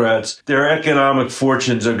Democrats, their economic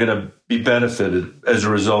fortunes are going to be benefited as a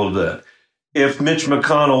result of that. If Mitch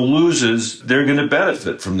McConnell loses, they're going to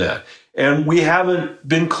benefit from that. And we haven't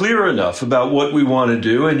been clear enough about what we want to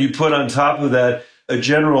do. And you put on top of that a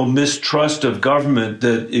general mistrust of government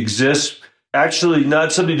that exists, actually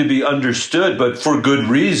not something to be understood, but for good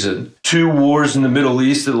reason. 2 wars in the Middle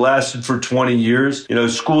East that lasted for 20 years,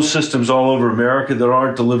 school systems all over America that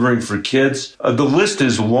aren't delivering for kids. The list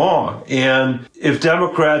is long. And if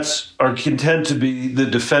Democrats are content to be the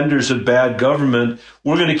defenders of bad government,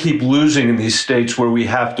 we're going to keep losing in these states where we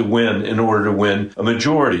have to win in order to win a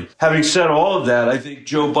majority. Having said all of that, I think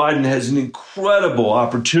Joe Biden has an incredible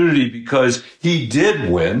opportunity because he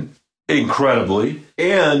did win incredibly.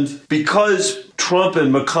 And because Trump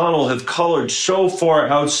and McConnell have colored so far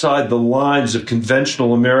outside the lines of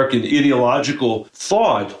conventional American ideological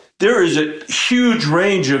thought, there is a huge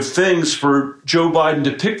range of things for Joe Biden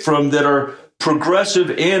to pick from that are progressive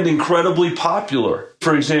and incredibly popular.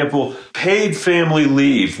 For example, paid family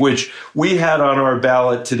leave, which we had on our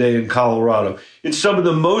ballot today in Colorado. In some of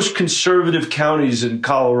the most conservative counties in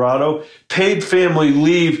Colorado, paid family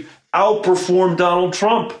leave outperformed Donald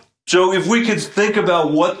Trump. So if we could think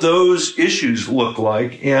about what those issues look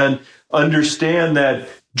like and understand that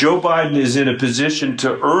Joe Biden is in a position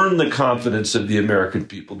to earn the confidence of the American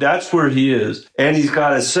people, that's where he is. And he's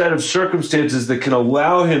got a set of circumstances that can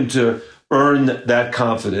allow him to earn that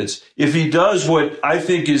confidence. If he does what I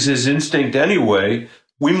think is his instinct anyway,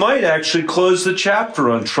 we might actually close the chapter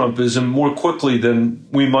on Trumpism more quickly than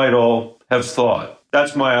we might all have thought.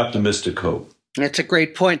 That's my optimistic hope. That's a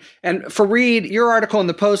great point. And Fareed, your article in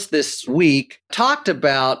the Post this week talked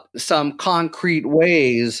about some concrete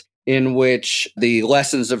ways in which the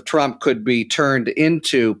lessons of Trump could be turned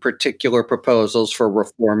into particular proposals for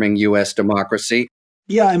reforming U.S. democracy.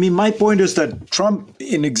 Yeah, I mean, my point is that Trump,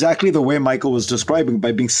 in exactly the way Michael was describing,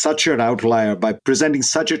 by being such an outlier, by presenting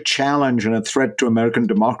such a challenge and a threat to American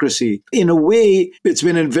democracy, in a way, it's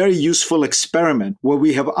been a very useful experiment where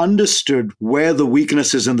we have understood where the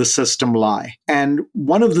weaknesses in the system lie. And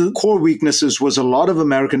one of the core weaknesses was a lot of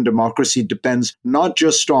American democracy depends not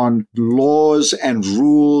just on laws and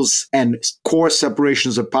rules and core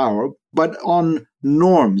separations of power, but on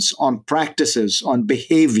norms, on practices, on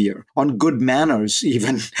behavior, on good manners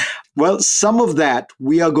even. Well, some of that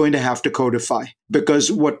we are going to have to codify,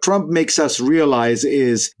 because what Trump makes us realize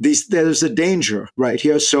is there's a danger right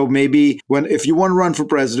here. So maybe if you want to run for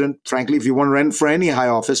president, frankly, if you want to run for any high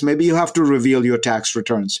office, maybe you have to reveal your tax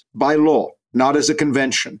returns by law, not as a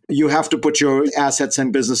convention. You have to put your assets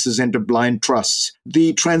and businesses into blind trusts.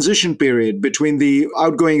 The transition period between the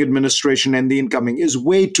outgoing administration and the incoming is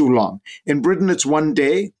way too long. In Britain, it's 1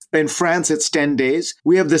 day. In France, it's 10 days.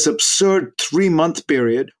 We have this absurd 3-month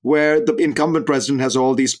period where the incumbent president has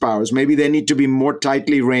all these powers. Maybe they need to be more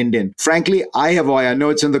tightly reined in. Frankly, I know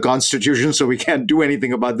it's in the Constitution, so we can't do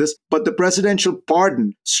anything about this, but the presidential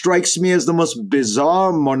pardon strikes me as the most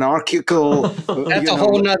bizarre monarchical... That's a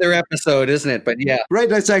whole nother episode, isn't it? But yeah.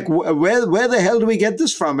 Right. It's like, where the hell do we get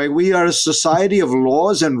this from? Like, we are a society of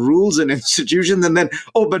laws and rules and institutions. And then,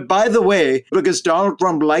 but by the way, because Donald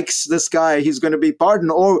Trump likes this guy, he's going to be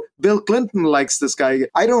pardoned. Or Bill Clinton likes this guy.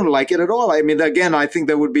 I don't like it at all. I mean, again, I think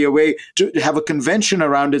there would be a way to have a convention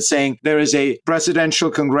around it saying there is a presidential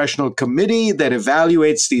congressional committee that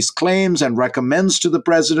evaluates these claims and recommends to the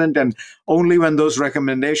president. And only when those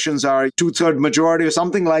recommendations are 2/3 majority or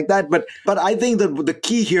something like that. But I think that the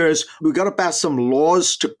key here is we've got to pass some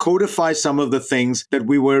laws to codify some of the things that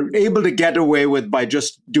we were able to get away with by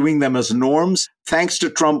just doing them as norms. Thanks to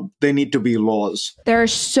Trump, they need to be laws. There are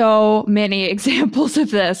so many examples of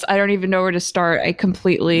this. I don't even know where to start. I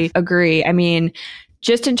completely agree. I mean,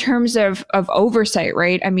 just in terms of oversight,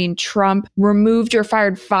 right? I mean, Trump removed or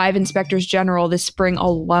fired 5 inspectors general this spring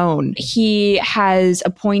alone. He has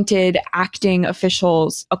appointed acting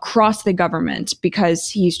officials across the government because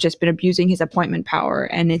he's just been abusing his appointment power.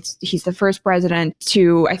 And he's the first president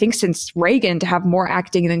to, I think since Reagan, to have more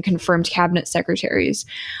acting than confirmed cabinet secretaries.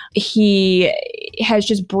 He has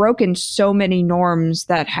just broken so many norms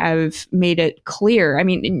that have made it clear. I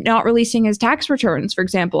mean, not releasing his tax returns, for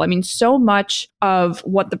example. I mean, so much of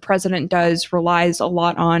what the president does relies a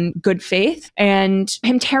lot on good faith and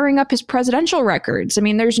him tearing up his presidential records. I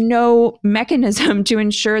mean, there's no mechanism to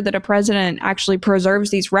ensure that a president actually preserves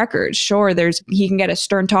these records. Sure, he can get a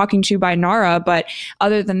stern talking to by NARA, but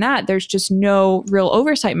other than that, there's just no real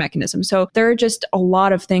oversight mechanism. So there are just a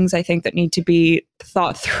lot of things I think that need to be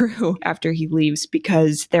thought through after he leaves,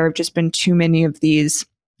 because there have just been too many of these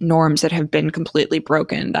norms that have been completely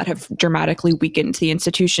broken, that have dramatically weakened the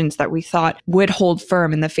institutions that we thought would hold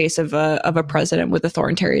firm in the face of a president with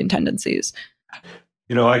authoritarian tendencies.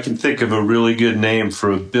 You know, I can think of a really good name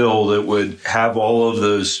for a bill that would have all of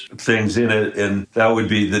those things in it, and that would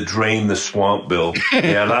be the Drain the Swamp bill.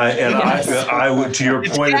 And I would, to your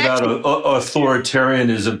point about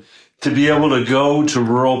authoritarianism, to be able to go to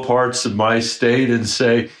rural parts of my state and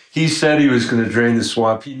say, he said he was going to drain the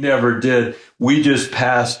swamp. He never did. We just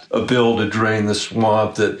passed a bill to drain the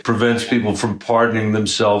swamp that prevents people from pardoning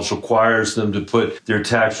themselves, requires them to put their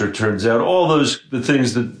tax returns out. All the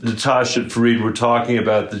things that Natasha and Fareed were talking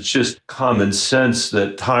about, that's just common sense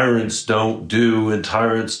that tyrants don't do and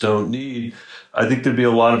tyrants don't need. I think there'd be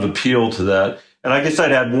a lot of appeal to that. And I guess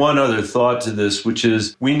I'd add one other thought to this, which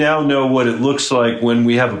is we now know what it looks like when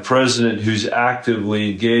we have a president who's actively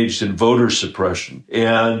engaged in voter suppression.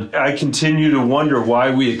 And I continue to wonder why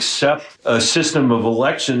we accept a system of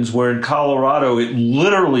elections where in Colorado, it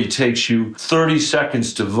literally takes you 30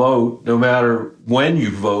 seconds to vote, no matter when you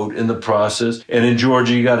vote in the process. And in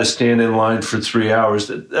Georgia, you got to stand in line for 3 hours.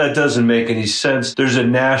 That doesn't make any sense. There's a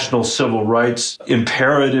national civil rights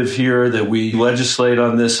imperative here that we legislate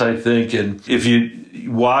on this, I think. And if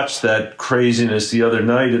you watched that craziness the other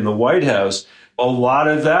night in the White House, a lot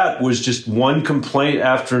of that was just one complaint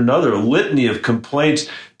after another, a litany of complaints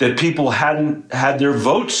that people hadn't had their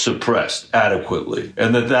votes suppressed adequately,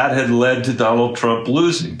 and that had led to Donald Trump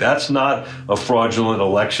losing. That's not a fraudulent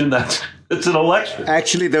election. It's an election.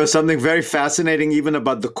 Actually, there was something very fascinating even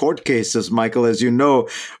about the court cases, Michael, as you know,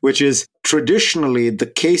 which is traditionally, the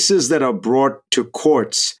cases that are brought to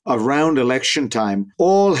courts around election time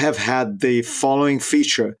all have had the following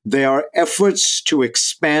feature. They are efforts to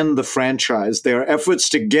expand the franchise. They are efforts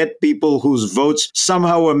to get people whose votes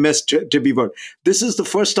somehow were missed to be voted. This is the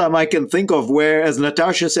first time I can think of where, as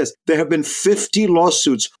Natasha says, there have been 50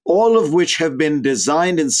 lawsuits, all of which have been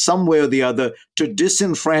designed in some way or the other to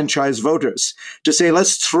disenfranchise voters, to say,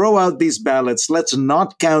 let's throw out these ballots, let's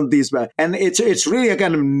not count these ballots. And it's really a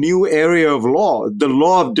kind of new area of law, the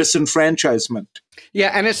law of disenfranchisement.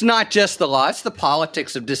 Yeah, and it's not just the law, it's the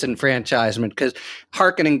politics of disenfranchisement, because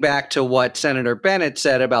hearkening back to what Senator Bennet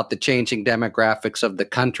said about the changing demographics of the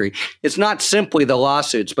country, it's not simply the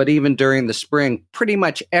lawsuits, but even during the spring, pretty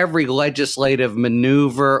much every legislative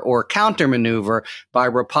maneuver or countermaneuver by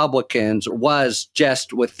Republicans was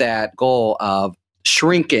just with that goal of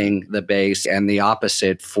shrinking the base, and the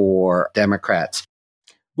opposite for Democrats.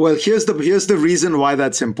 Well, here's the reason why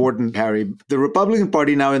that's important, Harry. The Republican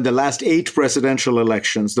Party now, in the last 8 presidential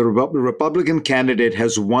elections, the Republican candidate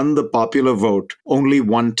has won the popular vote only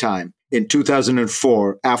one time, in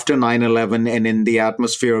 2004, after 9/11 and in the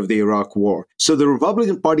atmosphere of the Iraq War. So the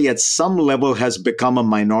Republican Party at some level has become a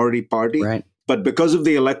minority party. Right. But because of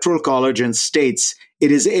the Electoral College and states,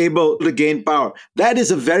 it is able to gain power. That is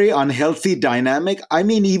a very unhealthy dynamic. I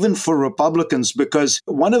mean, even for Republicans, because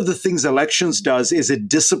one of the things elections does is it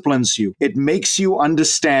disciplines you. It makes you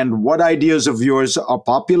understand what ideas of yours are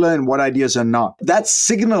popular and what ideas are not. That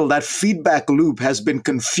signal, that feedback loop has been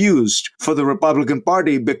confused for the Republican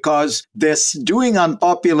Party because they're doing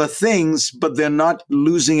unpopular things, but they're not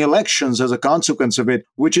losing elections as a consequence of it,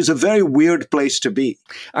 which is a very weird place to be.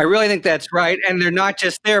 I really think that's right. And they're not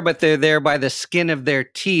just there, but they're there by the skin of their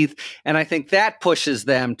teeth. And I think that pushes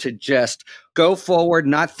them to just go forward,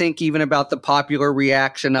 not think even about the popular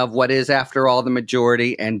reaction of what is, after all, the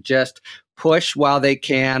majority, and just push while they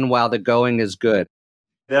can, while the going is good.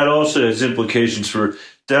 That also has implications for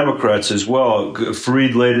Democrats as well.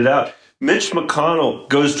 Fareed laid it out. Mitch McConnell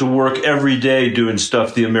goes to work every day doing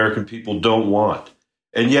stuff the American people don't want.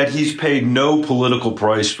 And yet he's paid no political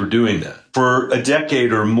price for doing that for a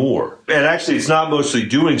decade or more. And actually, it's not mostly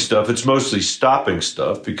doing stuff. It's mostly stopping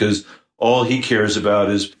stuff, because all he cares about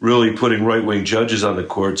is really putting right-wing judges on the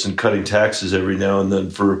courts and cutting taxes every now and then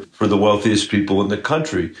for the wealthiest people in the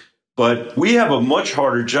country. But we have a much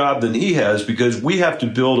harder job than he has, because we have to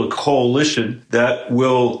build a coalition that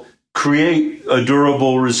will create a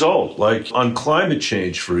durable result, like on climate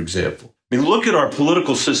change, for example. I mean, look at our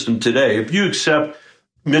political system today. If you accept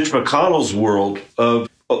Mitch McConnell's world of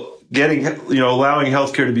allowing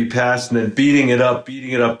healthcare to be passed and then beating it up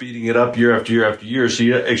year after year after year, so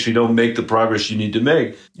you actually don't make the progress you need to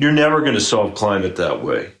make, you're never going to solve climate that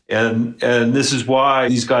way. And this is why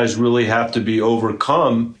these guys really have to be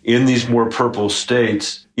overcome in these more purple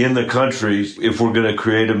states in the country if we're going to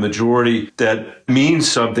create a majority that means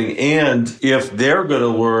something, and if they're going to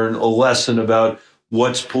learn a lesson about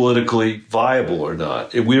what's politically viable or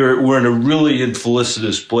not. We're in a really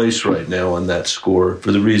infelicitous place right now on that score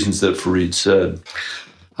for the reasons that Fareed said.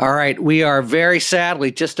 All right. We are very sadly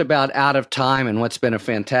just about out of time in what's been a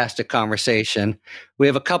fantastic conversation. We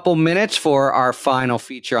have a couple minutes for our final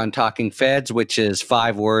feature on Talking Feds, which is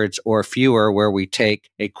 5 words or fewer, where we take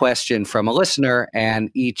a question from a listener and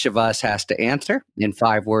each of us has to answer in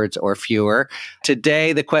 5 words or fewer.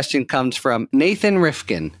 Today, the question comes from Nathan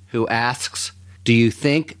Rifkin, who asks, do you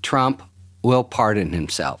think Trump will pardon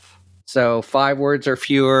himself? So 5 words or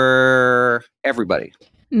fewer, everybody.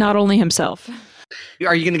 Not only himself.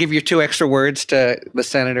 Are you going to give your 2 extra words to the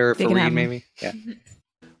senator for Fareed, maybe? Yeah.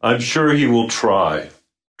 I'm sure he will try.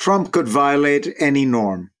 Trump could violate any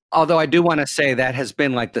norm. Although I do want to say that has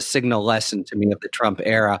been like the signal lesson to me of the Trump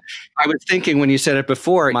era. I was thinking when you said it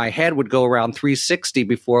before, my head would go around 360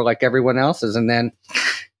 before like everyone else's, and then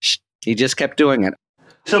he just kept doing it.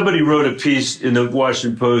 Somebody wrote a piece in the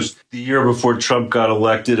Washington Post the year before Trump got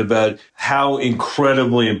elected about how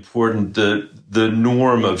incredibly important the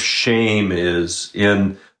norm of shame is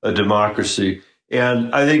in a democracy.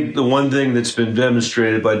 And I think the one thing that's been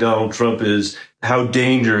demonstrated by Donald Trump is how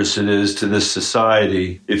dangerous it is to this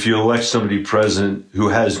society if you elect somebody president who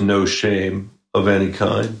has no shame of any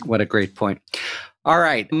kind. What a great point. All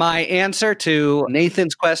right. My answer to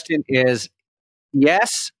Nathan's question is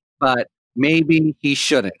yes, but maybe he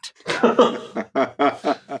shouldn't.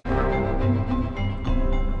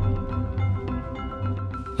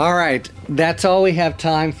 All right. That's all we have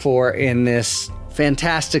time for in this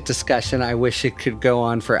fantastic discussion. I wish it could go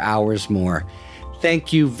on for hours more.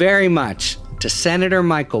 Thank you very much to Senator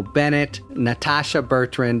Michael Bennet, Natasha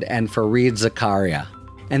Bertrand, and Fareed Zakaria.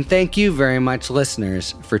 And thank you very much,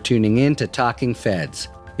 listeners, for tuning in to Talking Feds.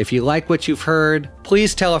 If you like what you've heard,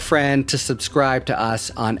 please tell a friend to subscribe to us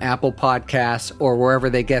on Apple Podcasts or wherever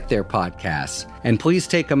they get their podcasts. And please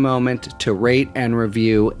take a moment to rate and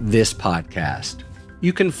review this podcast.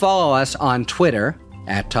 You can follow us on Twitter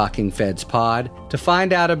 @TalkingFedsPod to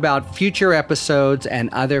find out about future episodes and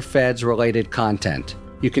other Feds-related content.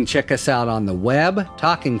 You can check us out on the web,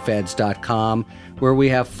 talkingfeds.com, where we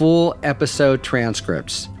have full episode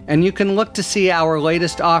transcripts. And you can look to see our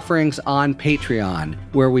latest offerings on Patreon,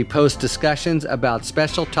 where we post discussions about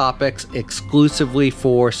special topics exclusively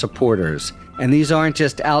for supporters. And these aren't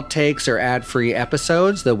just outtakes or ad-free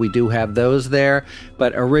episodes, though we do have those there,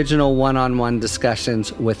 but original one-on-one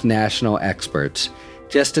discussions with national experts.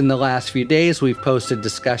 Just in the last few days, we've posted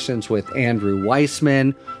discussions with Andrew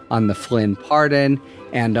Weissman on the Flynn pardon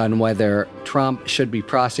and on whether Trump should be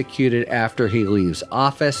prosecuted after he leaves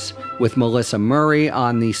office, with Melissa Murray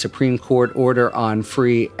on the Supreme Court order on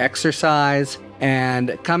free exercise,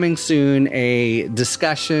 and coming soon, a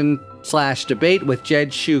discussion/debate with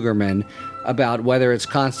Jed Shugerman about whether it's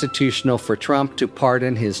constitutional for Trump to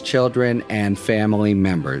pardon his children and family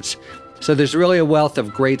members. So there's really a wealth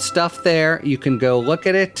of great stuff there. You can go look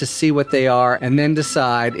at it to see what they are and then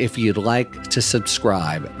decide if you'd like to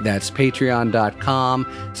subscribe. That's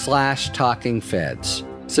patreon.com/talkingfeds.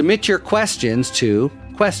 Submit your questions to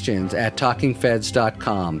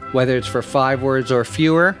questions@talkingfeds.com, whether it's for 5 words or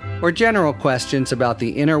fewer, or general questions about the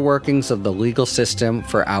inner workings of the legal system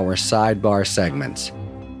for our sidebar segments.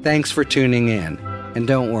 Thanks for tuning in. And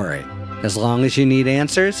don't worry, as long as you need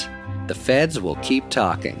answers, the Feds will keep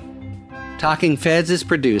talking. Talking Feds is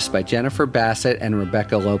produced by Jennifer Bassett and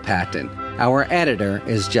Rebecca Lopatin. Our editor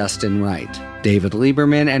is Justin Wright. David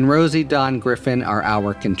Lieberman and Rosie Dawn Griffin are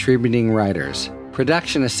our contributing writers.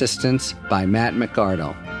 Production assistance by Matt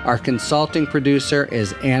McArdle. Our consulting producer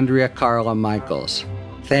is Andrea Carla Michaels.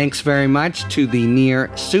 Thanks very much to the near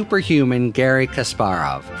superhuman Gary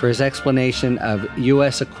Kasparov for his explanation of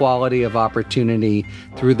U.S. equality of opportunity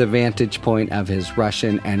through the vantage point of his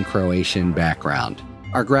Russian and Croatian background.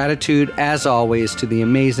 Our gratitude, as always, to the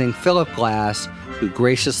amazing Philip Glass, who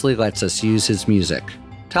graciously lets us use his music.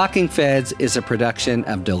 Talking Feds is a production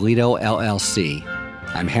of Delito LLC.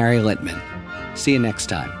 I'm Harry Littman. See you next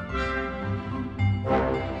time.